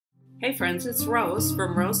Hey friends, it's Rose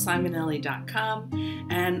from rosesimonelli.com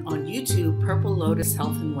and on YouTube, Purple Lotus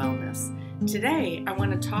Health and Wellness. Today, I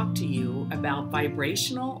want to talk to you about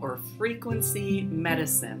vibrational or frequency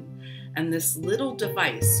medicine and this little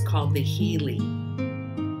device called the Healy.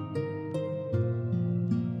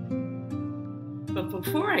 But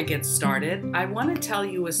before I get started, I want to tell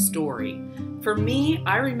you a story. For me,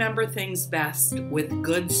 I remember things best with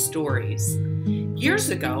good stories. Years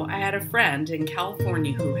ago, I had a friend in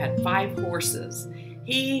California who had 5 horses.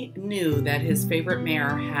 He knew that his favorite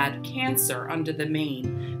mare had cancer under the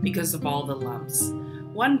mane because of all the lumps.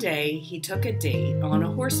 One day, he took a date on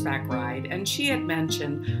a horseback ride, and she had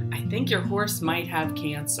mentioned, "I think your horse might have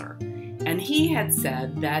cancer." And he had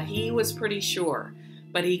said that he was pretty sure,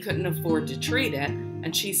 but he couldn't afford to treat it,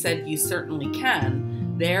 and she said, "You certainly can.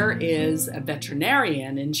 There is a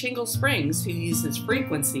veterinarian in Shingle Springs who uses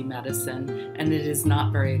frequency medicine, and it is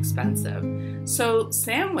not very expensive." So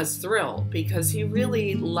Sam was thrilled because he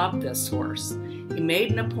really loved this horse. He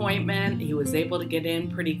made an appointment. He was able to get in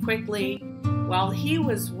pretty quickly. While he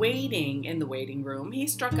was waiting in the waiting room, he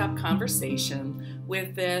struck up conversation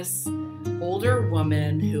with this older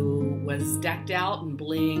woman who was decked out in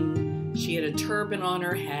bling. She had a turban on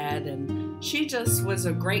her head, and she just was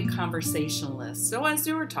a great conversationalist. So as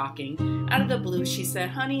they were talking, out of the blue, she said,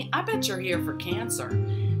 "Honey, I bet you're here for cancer."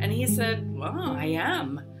 And he said, "Well, I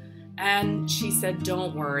am." And she said,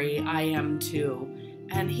 "Don't worry, I am too."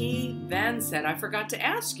 And he then said, "I forgot to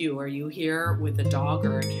ask you, are you here with a dog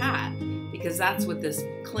or a cat? Because that's what this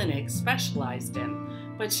clinic specialized in."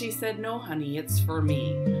 But she said, "No, honey, it's for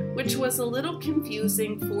me," which was a little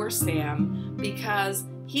confusing for Sam because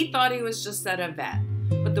he thought he was just at a vet.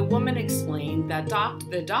 But the woman explained that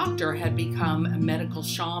the doctor had become a medical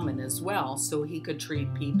shaman as well, so he could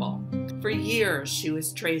treat people. For years, she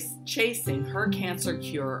was chasing her cancer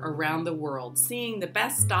cure around the world, seeing the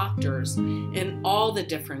best doctors in all the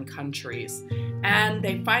different countries. And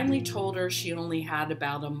they finally told her she only had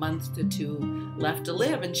about a month to 2 left to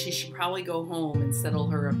live, and she should probably go home and settle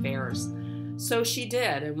her affairs. So she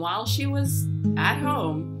did, and while she was at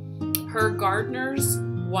home, her gardener's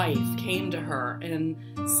wife came to her and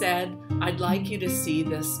said, "I'd like you to see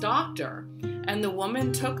this doctor." And the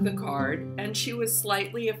woman took the card, and she was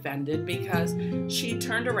slightly offended because she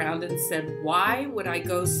turned around and said, "Why would I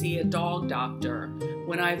go see a dog doctor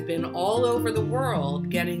when I've been all over the world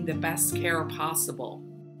getting the best care possible?"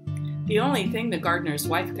 The only thing the gardener's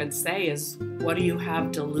wife could say is, "What do you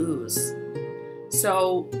have to lose?"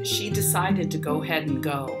 So she decided to go ahead and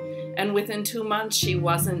go. And within 2 months, she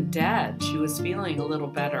wasn't dead. She was feeling a little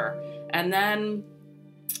better. And then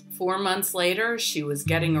 4 months later, she was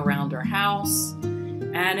getting around her house.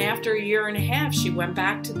 And after a year and a half, she went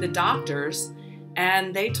back to the doctors,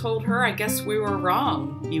 and they told her, "I guess we were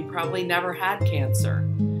wrong. You probably never had cancer,"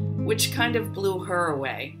 which kind of blew her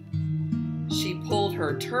away. She pulled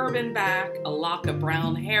her turban back, a lock of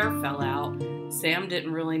brown hair fell out. Sam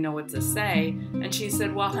didn't really know what to say, and she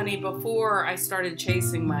said, "Well, honey, before I started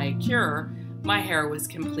chasing my cure, my hair was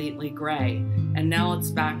completely gray, and now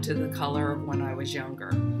it's back to the color of when I was younger."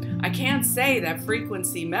 I can't say that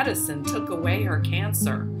frequency medicine took away her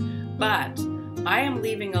cancer, but I am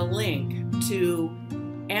leaving a link to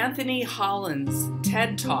Anthony Holland's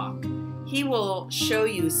TED Talk. He will show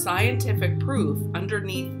you scientific proof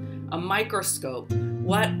underneath a microscope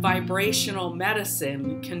what vibrational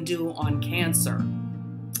medicine can do on cancer.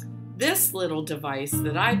 This little device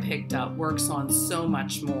that I picked up works on so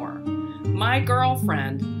much more. My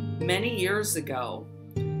girlfriend, many years ago,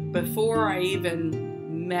 before I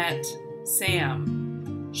even met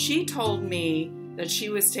Sam, she told me that she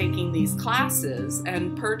was taking these classes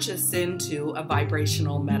and purchased into a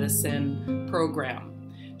vibrational medicine program.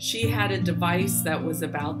 She had a device that was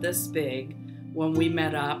about this big when we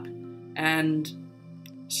met up, and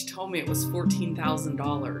she told me it was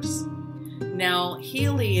 $14,000. Now,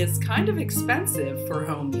 Healy is kind of expensive for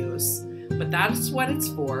home use, but that's what it's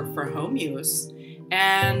for home use,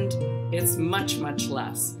 and it's much, much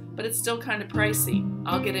less, but it's still kind of pricey.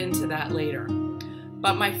 I'll get into that later.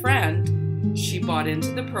 But my friend, she bought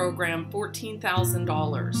into the program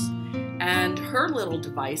 $14,000, and her little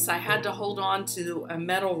device, I had to hold on to a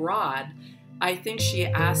metal rod. I think she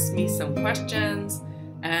asked me some questions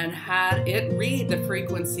and had it read the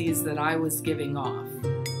frequencies that I was giving off.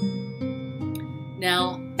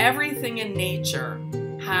 Now, everything in nature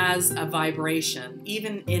has a vibration,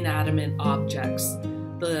 even inanimate objects.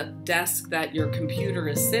 The desk that your computer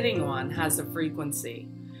is sitting on has a frequency.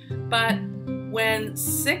 But when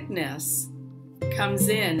sickness comes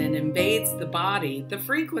in and invades the body, the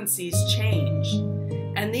frequencies change.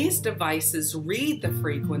 And these devices read the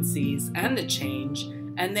frequencies and the change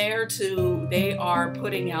and they are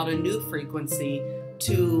putting out a new frequency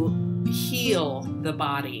to heal the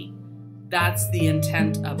body. That's the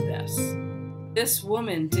intent of this. This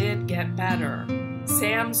woman did get better.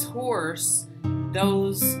 Sam's horse,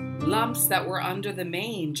 those lumps that were under the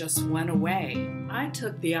mane just went away. I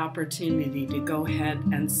took the opportunity to go ahead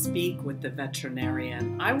and speak with the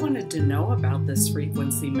veterinarian. I wanted to know about this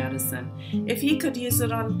frequency medicine. If he could use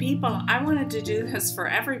it on people, I wanted to do this for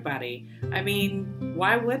everybody. I mean,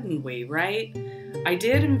 why wouldn't we, right? I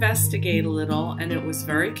did investigate a little, and it was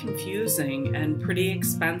very confusing and pretty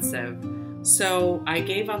expensive, so I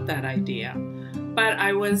gave up that idea. But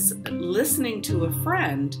I was listening to a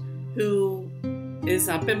friend who is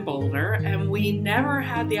up in Boulder, and we never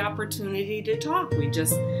had the opportunity to talk. We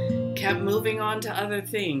just kept moving on to other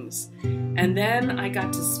things. And then I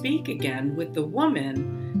got to speak again with the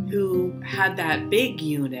woman who had that big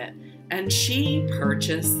unit, and she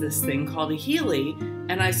purchased this thing called a Healy,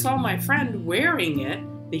 and I saw my friend wearing it,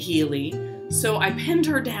 the Healy, so I pinned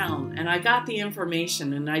her down and I got the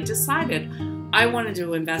information, and I decided I wanted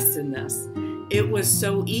to invest in this. It was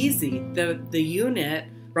so easy. The unit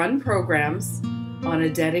run programs on a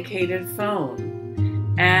dedicated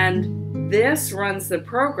phone, and this runs the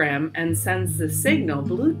program and sends the signal,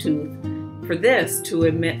 Bluetooth, for this to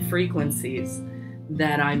emit frequencies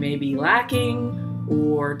that I may be lacking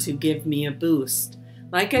or to give me a boost.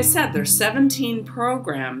 Like I said, there's 17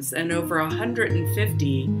 programs and over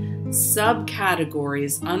 150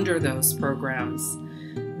 subcategories under those programs.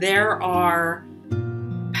 There are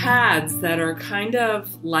pads that are kind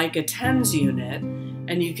of like a TENS unit,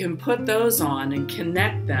 and you can put those on and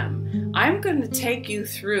connect them. I'm going to take you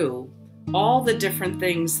through all the different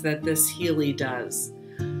things that this Healy does.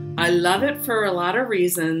 I love it for a lot of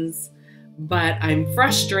reasons, but I'm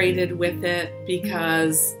frustrated with it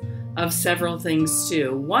because of several things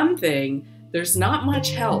too. One thing, there's not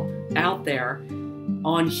much help out there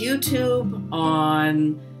on YouTube,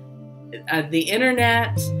 on the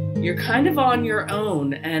internet. You're kind of on your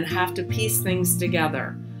own and have to piece things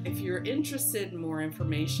together. If you're interested in more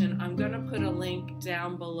information, I'm going to put a link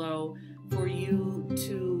down below for you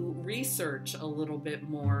to research a little bit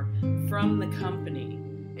more from the company.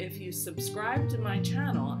 If you subscribe to my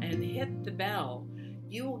channel and hit the bell,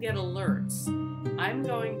 you will get alerts. I'm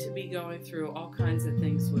going to be going through all kinds of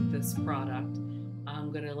things with this product.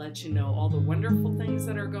 I'm going to let you know all the wonderful things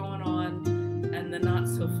that are going on and the not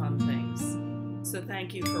so fun things. So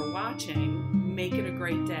thank you for watching. Make it a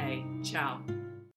great day. Ciao.